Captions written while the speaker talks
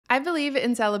I believe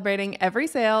in celebrating every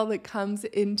sale that comes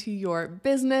into your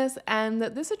business and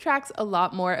that this attracts a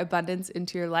lot more abundance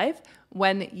into your life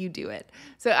when you do it.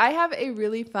 So I have a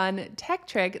really fun tech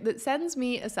trick that sends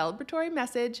me a celebratory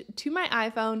message to my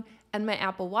iPhone and my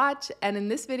Apple Watch. And in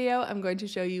this video, I'm going to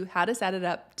show you how to set it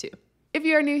up too. If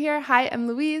you are new here, hi, I'm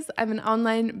Louise. I'm an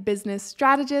online business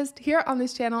strategist. Here on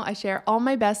this channel, I share all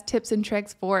my best tips and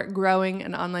tricks for growing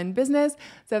an online business.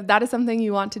 So if that is something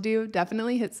you want to do,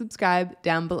 definitely hit subscribe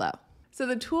down below. So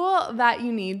the tool that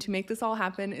you need to make this all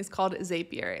happen is called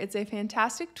Zapier. It's a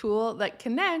fantastic tool that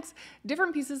connects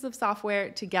different pieces of software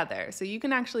together. So you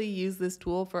can actually use this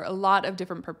tool for a lot of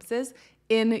different purposes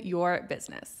in your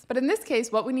business. But in this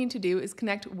case, what we need to do is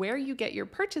connect where you get your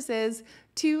purchases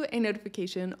to a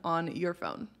notification on your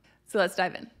phone. So let's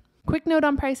dive in. Quick note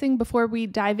on pricing before we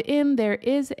dive in, there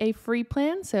is a free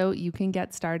plan, so you can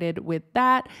get started with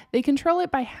that. They control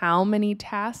it by how many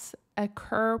tasks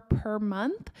occur per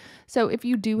month. So if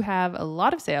you do have a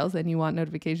lot of sales and you want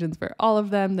notifications for all of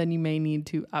them, then you may need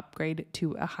to upgrade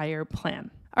to a higher plan.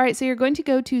 All right, so you're going to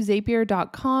go to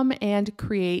Zapier.com and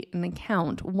create an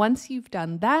account. Once you've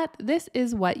done that, this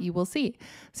is what you will see.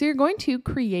 So you're going to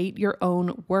create your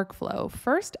own workflow.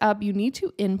 First up, you need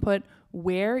to input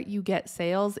where you get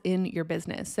sales in your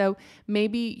business. So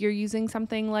maybe you're using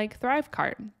something like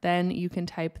Thrivecart, then you can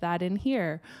type that in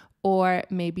here. Or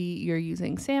maybe you're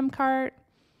using Samcart.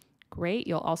 Great,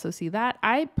 you'll also see that.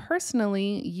 I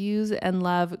personally use and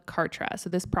love Kartra. So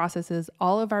this processes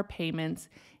all of our payments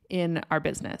in our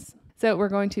business. So we're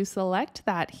going to select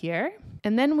that here,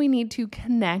 and then we need to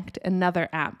connect another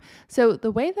app. So the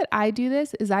way that I do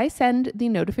this is I send the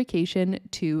notification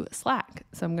to Slack.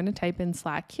 So I'm going to type in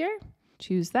Slack here,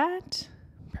 choose that,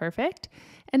 perfect.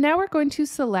 And now we're going to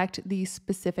select the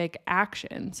specific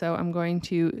action. So I'm going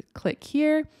to click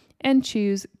here and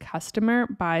choose customer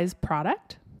buys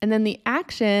product. And then the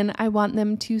action, I want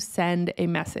them to send a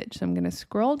message. So I'm going to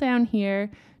scroll down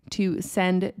here to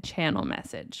send channel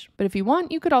message. But if you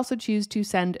want, you could also choose to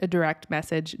send a direct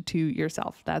message to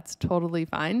yourself. That's totally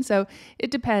fine. So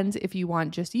it depends if you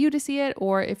want just you to see it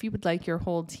or if you would like your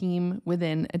whole team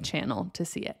within a channel to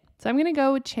see it. So I'm going to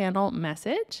go with channel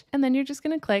message, and then you're just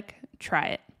going to click try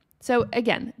it. So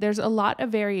again, there's a lot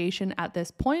of variation at this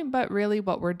point, but really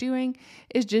what we're doing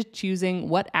is just choosing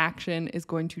what action is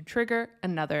going to trigger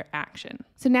another action.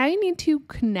 So now you need to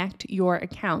connect your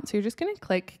account. So you're just going to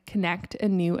click connect a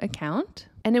new account,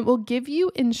 and it will give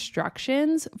you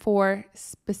instructions for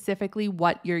specifically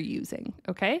what you're using.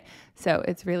 Okay. So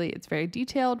it's very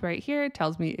detailed right here. It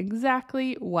tells me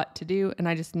exactly what to do. And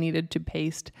I just needed to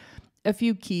paste a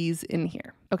few keys in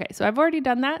here. Okay, so I've already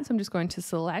done that. So I'm just going to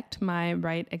select my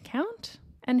right account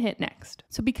and hit next.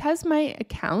 So because my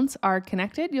accounts are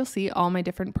connected, you'll see all my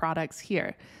different products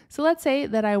here. So let's say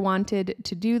that I wanted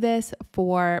to do this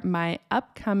for my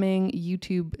upcoming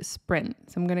YouTube sprint.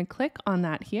 So I'm going to click on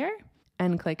that here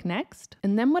and click next.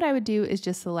 And then what I would do is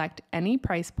just select any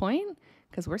price point,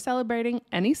 because we're celebrating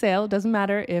any sale. Doesn't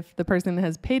matter if the person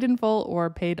has paid in full or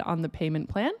paid on the payment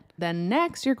plan. Then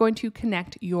next, you're going to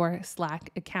connect your Slack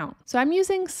account. So I'm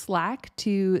using Slack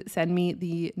to send me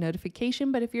the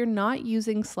notification, but if you're not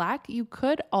using Slack, you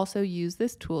could also use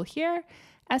this tool here,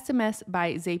 SMS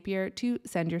by Zapier, to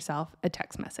send yourself a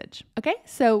text message. Okay,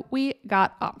 so we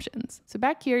got options. So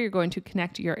back here, you're going to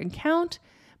connect your account.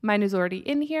 Mine is already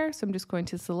in here, so I'm just going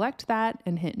to select that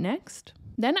and hit next.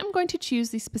 Then I'm going to choose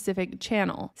the specific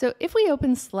channel. So if we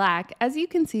open Slack, as you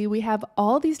can see, we have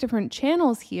all these different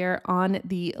channels here on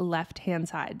the left-hand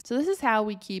side. So this is how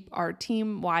we keep our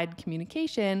team-wide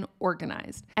communication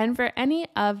organized. And for any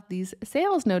of these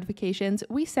sales notifications,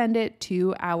 we send it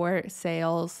to our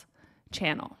sales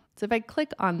channel. So if I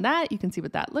click on that, you can see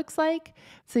what that looks like.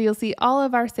 So you'll see all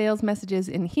of our sales messages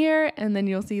in here, and then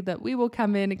you'll see that we will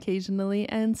come in occasionally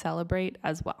and celebrate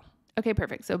as well. Okay,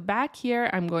 perfect. So back here,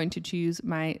 I'm going to choose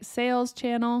my sales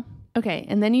channel. Okay,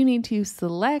 and then you need to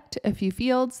select a few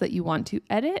fields that you want to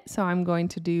edit. So I'm going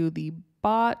to do the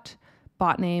bot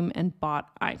name, and bot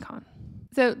icon.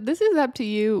 So this is up to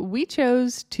you. We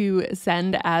chose to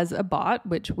send as a bot,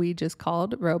 which we just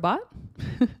called robot.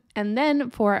 And then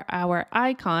for our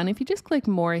icon, if you just click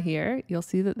more here, you'll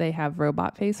see that they have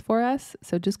robot face for us.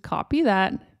 So just copy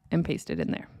that and paste it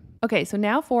in there. Okay, so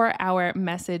now for our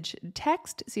message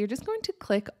text. So you're just going to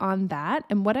click on that.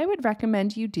 And what I would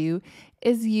recommend you do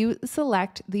is you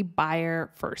select the buyer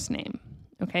first name.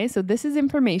 Okay, so this is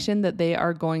information that they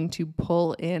are going to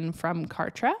pull in from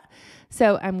Kartra.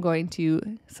 So I'm going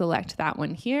to select that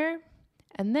one here.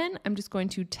 And then I'm just going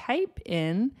to type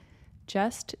in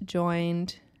just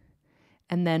joined.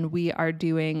 And then we are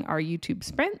doing our YouTube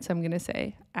sprint. So I'm going to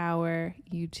say our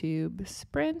YouTube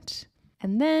sprint.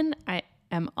 And then I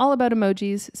am all about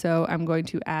emojis, so I'm going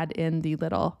to add in the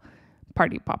little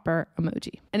party popper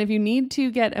emoji. And if you need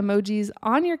to get emojis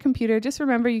on your computer, just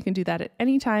remember you can do that at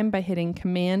any time by hitting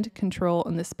Command Control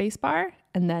on the space bar,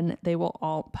 and then they will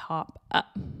all pop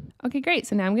up. Okay, great.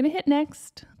 So now I'm going to hit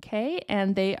next. Okay,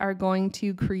 and they are going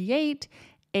to create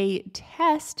a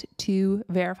test to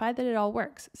verify that it all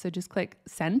works. So just click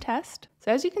Send Test.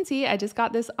 So as you can see, I just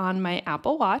got this on my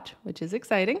Apple Watch, which is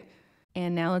exciting.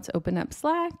 And now let's open up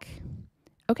Slack.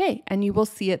 Okay, and you will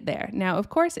see it there. Now, of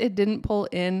course, it didn't pull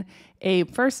in a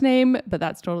first name, but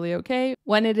that's totally okay.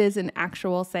 When it is an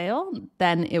actual sale,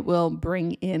 then it will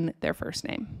bring in their first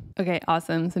name. Okay,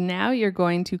 awesome. So now you're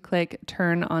going to click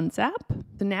Turn on Zap.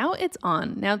 So now it's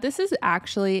on. Now this is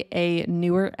actually a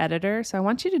newer editor, so I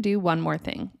want you to do one more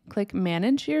thing. Click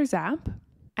Manage Your Zap.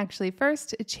 Actually,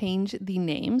 first change the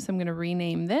name. So I'm going to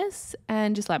rename this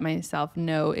and just let myself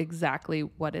know exactly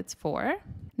what it's for.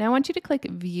 Now I want you to click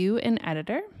View in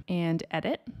Editor and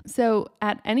Edit. So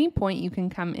at any point you can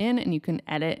come in and you can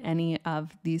edit any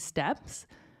of these steps.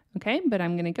 Okay, but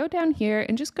I'm going to go down here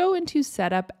and just go into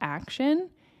Setup Action.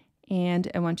 And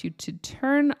I want you to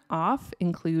turn off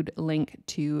Include Link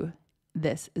to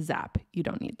this Zap. You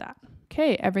don't need that.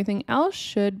 Okay, everything else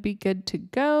should be good to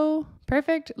go.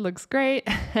 Perfect, looks great.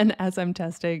 And as I'm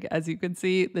testing, as you can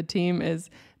see, the team is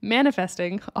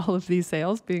manifesting all of these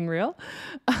sales being real.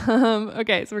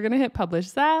 Okay, so we're gonna hit Publish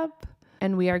Zap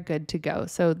and we are good to go.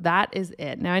 So that is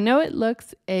it. Now I know it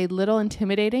looks a little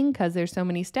intimidating because there's so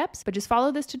many steps, but just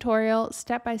follow this tutorial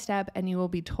step by step and you will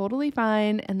be totally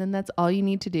fine. And then that's all you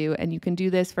need to do. And you can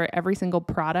do this for every single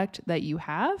product that you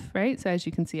have, right? So as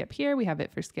you can see up here, we have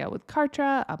it for Scale with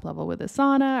Kartra, Up Level with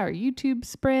Asana, or YouTube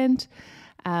Sprint,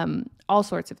 all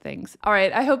sorts of things. All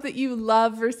right, I hope that you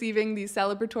love receiving these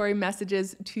celebratory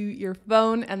messages to your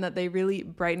phone and that they really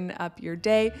brighten up your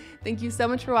day. Thank you so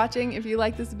much for watching. If you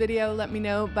like this video, let me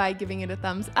know by giving it a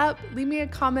thumbs up. Leave me a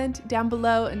comment down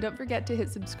below and don't forget to hit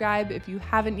subscribe if you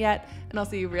haven't yet, and I'll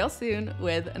see you real soon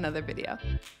with another video.